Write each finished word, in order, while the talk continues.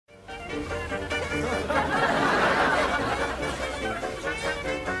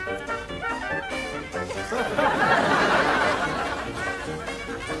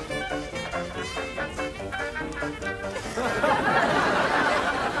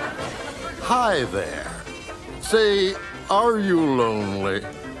hi there. Say, are you lonely?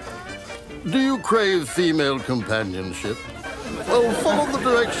 Do you crave female companionship? Well, follow the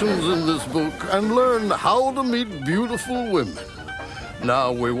directions in this book and learn how to meet beautiful women.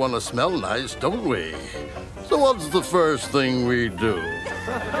 Now, we want to smell nice, don't we? So what's the first thing we do?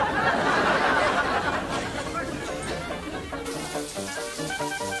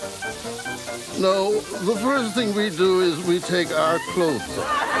 No, the first thing we do is we take our clothes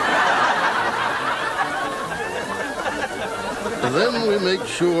off. Then we make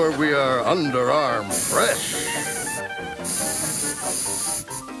sure we are underarm fresh.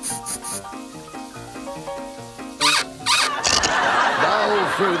 Now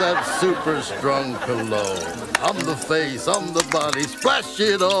for that super strong cologne. On the face, on the body, splash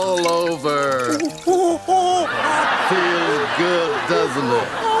it all over. Feels good, doesn't it?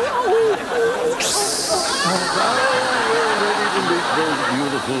 Now we're ready to meet those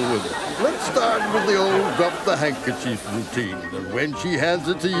beautiful women. Let's start with the old drop the handkerchief routine. And when she hands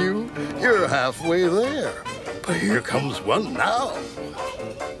it to you, you're halfway there. But here comes one now.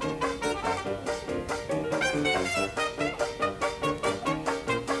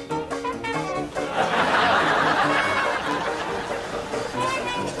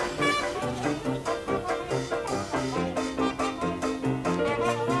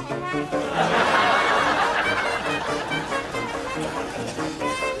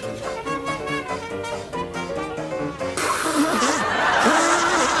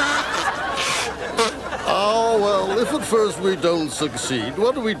 If at first we don't succeed,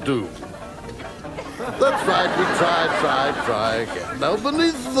 what do? That's right, we try again. Now,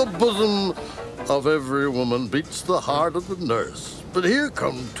 beneath the bosom of every woman beats the heart of the nurse. But here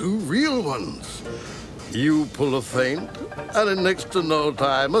come two real ones. You pull a feint, and in next to no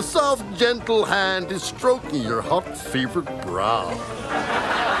time, a soft, gentle hand is stroking your hot, fevered brow.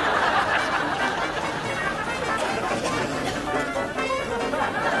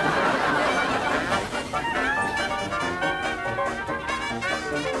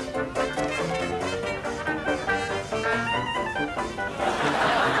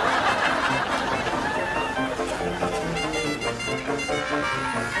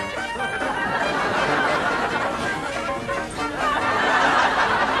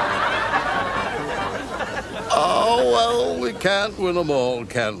 Can't win them all,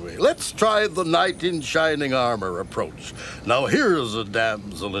 can we? Let's try the knight in shining armor approach. Now here's a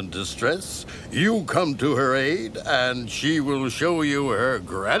damsel in distress. You come to her aid, and she will show you her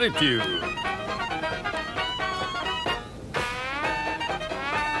gratitude.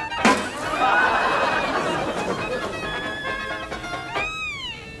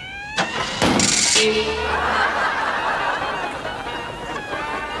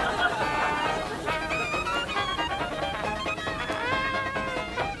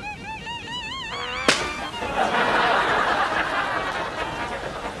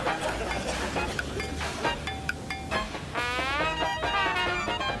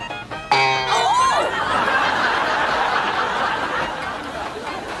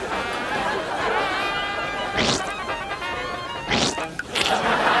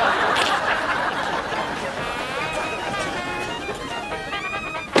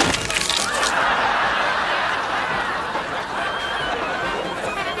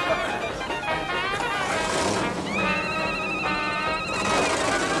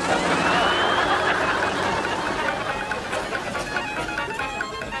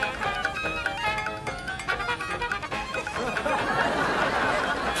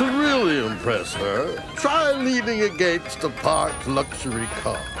 To really impress her, try leaning against a parked luxury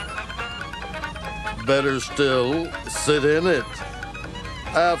car. Better still, sit in it.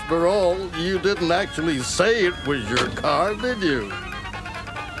 After all, you didn't actually say it was your car, did you?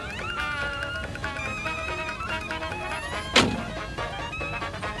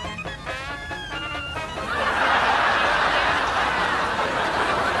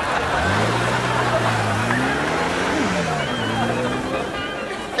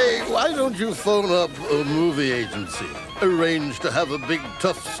 Why don't you phone up a movie agency? Arrange to have a big,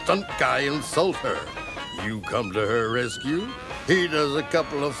 tough stunt guy insult her. You come to her rescue, he does a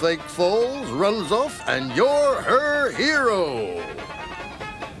couple of fake falls, runs off, and you're her hero.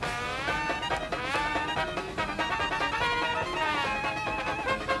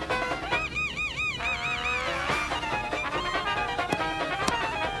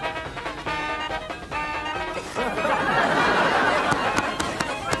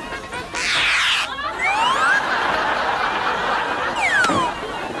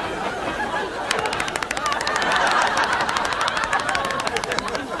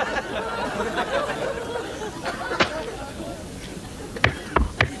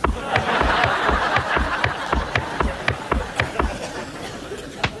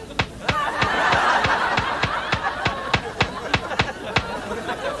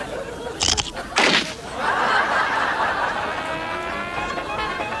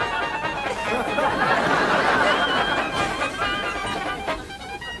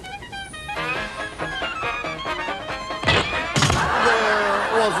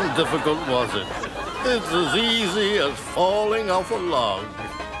 There wasn't difficult, was it? It's as easy as falling off a log.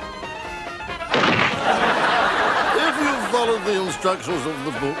 If you followed the instructions of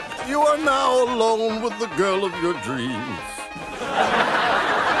the book, you are now alone with the girl of your dreams.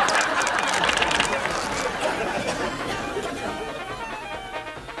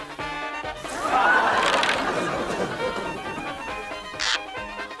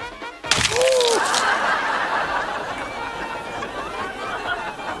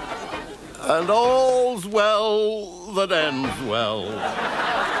 And all's well that ends well.